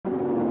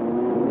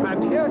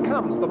And here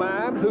comes the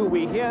man who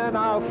we hear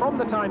now from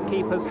the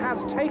timekeepers has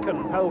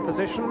taken pole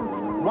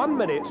position. 1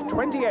 minute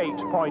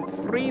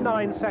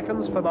 28.39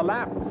 seconds for the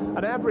lap,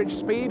 an average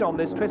speed on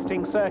this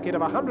twisting circuit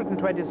of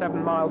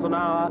 127 miles an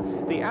hour.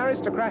 The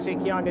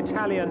aristocratic young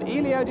Italian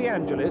Elio de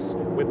Angelis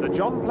with the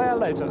John Player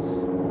Lotus.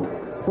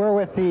 We're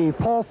with the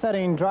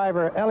pole-setting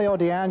driver Elio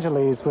de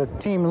Angelis with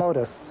Team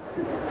Lotus.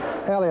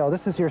 Elio,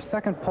 this is your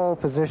second pole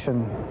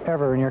position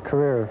ever in your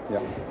career.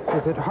 Yeah.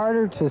 Is it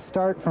harder to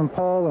start from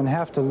pole and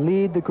have to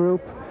lead the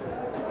group?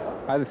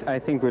 I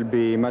think it will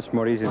be much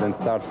more easy than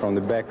start from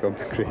the back of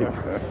the grid.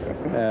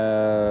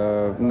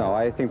 No,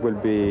 I think it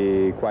will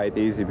be quite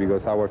easy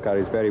because our car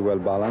is very well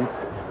balanced,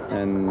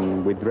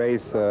 and with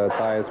race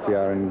tires we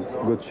are in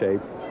good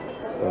shape.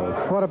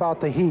 So. What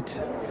about the heat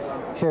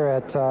here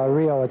at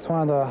Rio? It's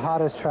one of the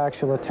hottest tracks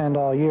you'll attend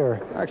all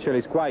year. Actually,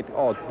 it's quite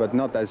hot, but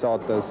not as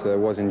hot as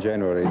was in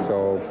January,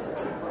 so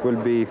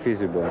will be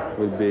feasible,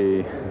 will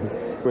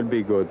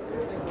be good.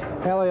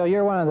 Elio,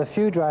 you're one of the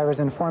few drivers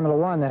in Formula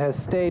One that has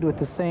stayed with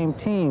the same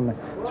team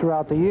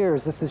throughout the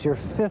years. This is your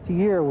 5th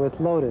year with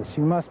Lotus.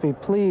 You must be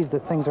pleased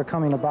that things are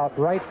coming about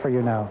right for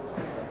you now.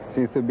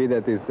 Seems to be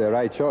that is the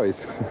right choice.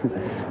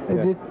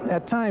 Yeah.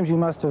 At times you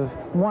must have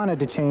wanted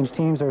to change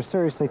teams or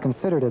seriously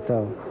considered it,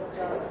 though.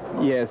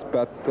 Yes,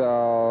 but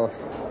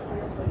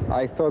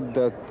I thought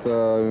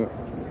that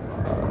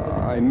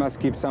I must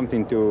give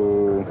something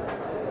to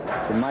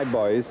my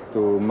boys,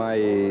 to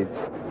my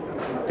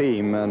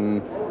team,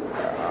 and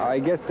I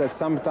guess that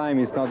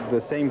sometimes it's not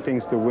the same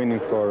things to winning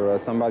for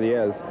somebody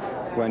else.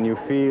 When you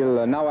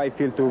feel, now I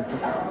feel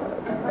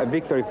a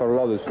victory for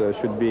Lotus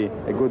should be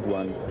a good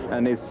one,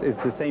 and it's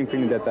the same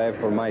feeling that I have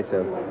for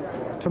myself.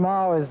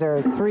 Tomorrow is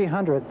their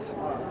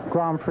 300th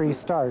Grand Prix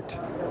start.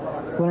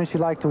 Wouldn't you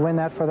like to win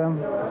that for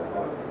them?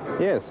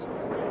 Yes,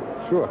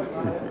 sure.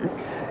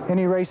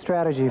 Any race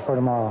strategy for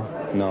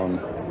tomorrow? No.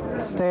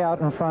 Stay out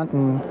in front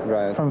and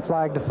right. From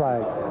flag to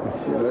flag.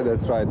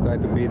 That's right, try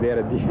to be there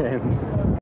at the end.